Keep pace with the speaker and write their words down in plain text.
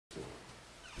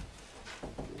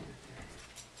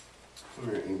Come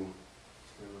here, Abel.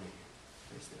 Stand right here.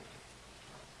 Face that.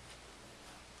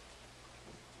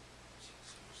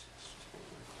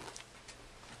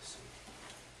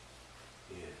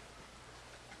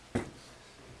 Yeah.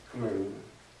 Come here, Abel.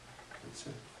 That's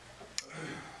it.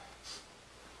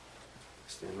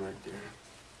 Stand right there.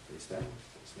 Face that one.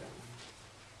 Face that one.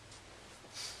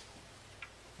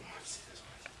 Oh, I see this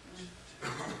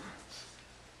one.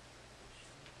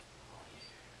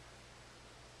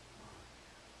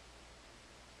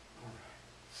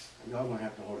 Y'all gonna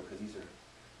have to hold it because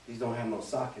these don't have no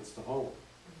sockets to hold.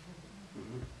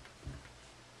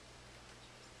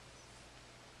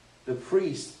 The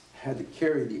priest had to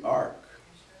carry the ark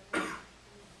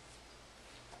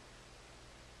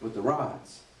with the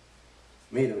rods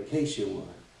made of acacia wood.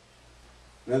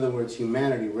 In other words,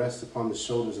 humanity rests upon the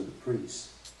shoulders of the priest.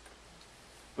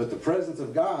 But the presence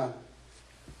of God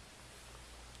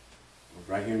was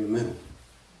right here in the middle.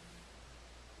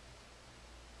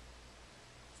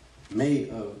 Made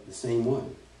of the same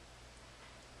wood.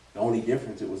 The only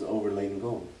difference, it was overlaid in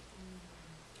gold.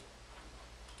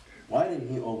 Why didn't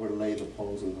he overlay the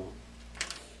poles in gold?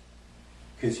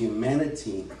 Because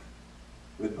humanity,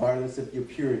 regardless of your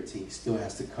purity, still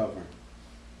has to cover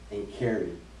and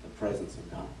carry the presence of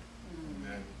God.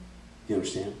 Amen. Do you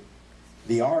understand?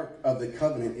 The Ark of the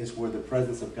Covenant is where the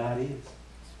presence of God is.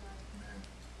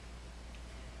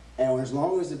 And as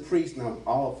long as the priest, now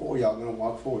all four of y'all are going to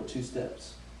walk forward 2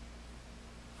 steps.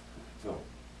 Go.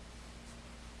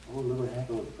 Oh, look what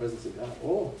happened with the presence of God.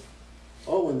 Oh,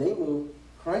 when they move,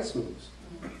 Christ moves.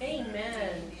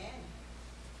 Amen.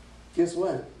 Guess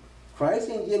what? Christ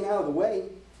ain't getting out of the way.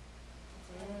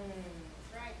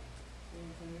 That's right.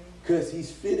 Because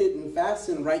he's fitted and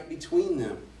fastened right between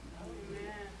them.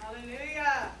 Amen.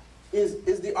 Hallelujah.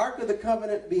 Is the Ark of the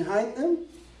Covenant behind them?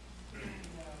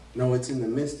 No, it's in the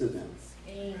midst of them.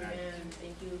 Amen.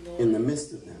 Thank you, Lord. In the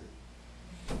midst of them.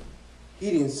 He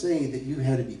didn't say that you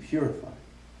had to be purified.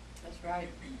 That's right.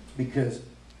 Because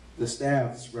the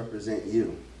staffs represent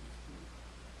you.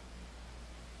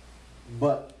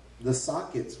 But the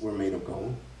sockets were made of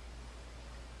gold.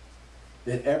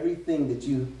 That everything that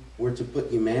you were to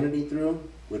put humanity through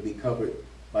would be covered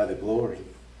by the glory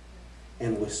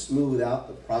and would smooth out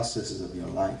the processes of your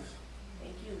life.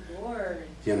 Thank you, Lord.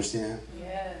 Do you understand?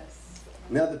 Yes.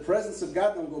 Now the presence of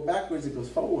God don't go backwards, it goes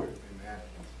forward.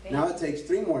 Now it takes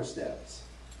 3 more steps.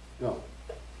 Go.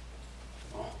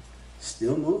 Oh,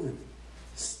 still moving.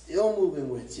 Still moving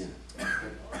with you.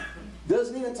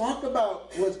 Doesn't even talk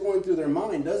about what's going through their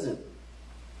mind, does it?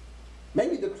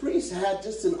 Maybe the priest had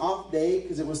just an off day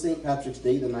because it was St. Patrick's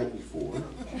Day the night before.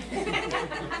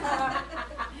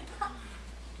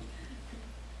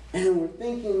 And we're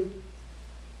thinking,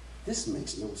 this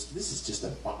is just a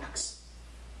box.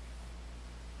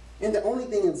 And the only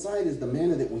thing inside is the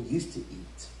manna that we used to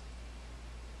eat.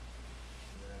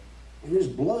 And there's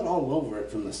blood all over it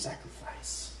from the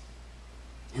sacrifice.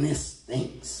 And it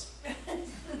stinks.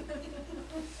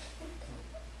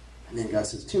 And then God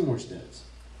says, 2 more steps.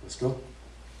 Let's go.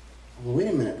 Well, wait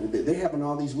a minute. They're having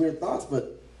all these weird thoughts,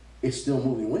 but it's still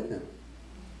moving with them.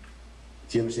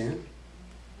 Do you understand?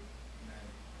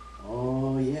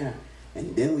 Oh, yeah.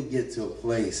 And then we get to a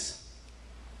place.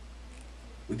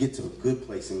 We get to a good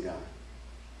place in God.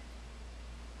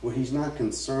 Where he's not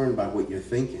concerned by what you're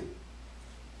thinking.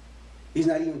 He's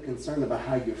not even concerned about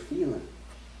how you're feeling.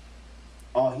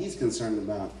 All he's concerned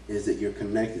about is that you're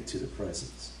connected to the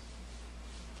presence.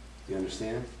 You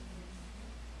understand?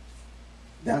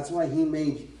 That's why he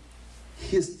made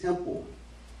his temple,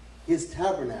 his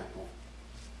tabernacle,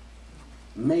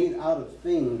 made out of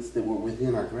things that were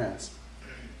within our grasp.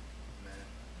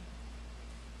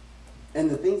 And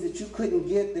the things that you couldn't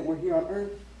get that were here on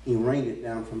earth, he rained it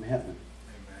down from heaven.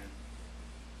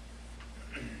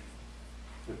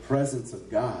 The presence of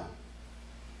God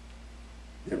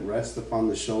that rests upon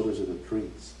the shoulders of the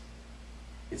priest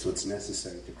is what's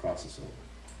necessary to cross us over.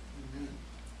 Do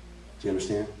you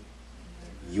understand?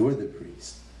 You're the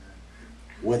priest.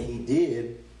 What he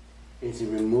did is he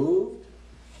removed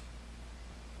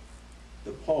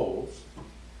the poles.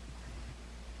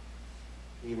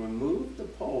 He removed the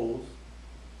poles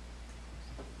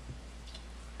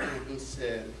and he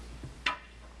said,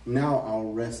 now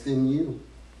I'll rest in you.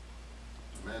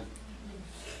 Amen.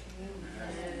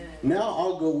 Now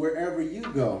I'll go wherever you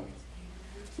go.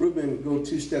 Reuben, go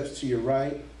 2 steps to your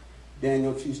right.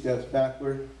 Daniel, 2 steps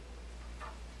backward.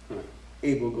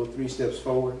 Abel, go 3 steps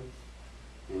forward.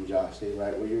 And Josh, stay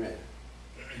right where you're at.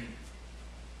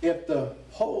 If the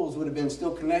poles would have been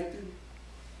still connected,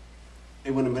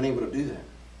 they wouldn't have been able to do that.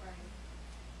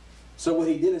 So what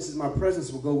he did is my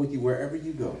presence will go with you wherever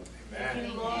you go. Thank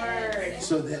you, Lord.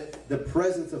 So that the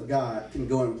presence of God can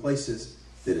go in places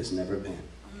that it's never been.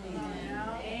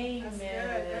 Amen.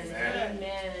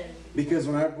 Amen. Because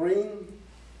when I bring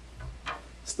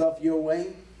stuff your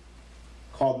way,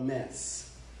 called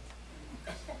mess,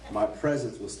 my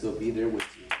presence will still be there with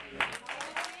you.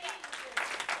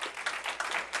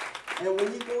 And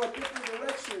when you go a different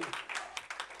direction,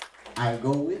 I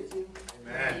go with you.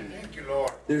 Amen. Thank you,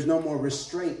 Lord. There's no more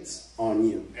restraints on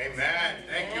you. Amen.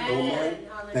 Thank you, Lord. Amen.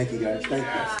 Thank you, guys. Thank you.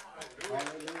 Hallelujah.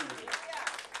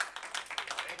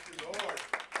 Thank you, Lord.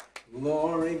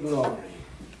 Glory, glory.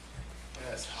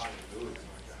 Yes, hallelujah.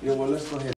 You know what? Let's go ahead.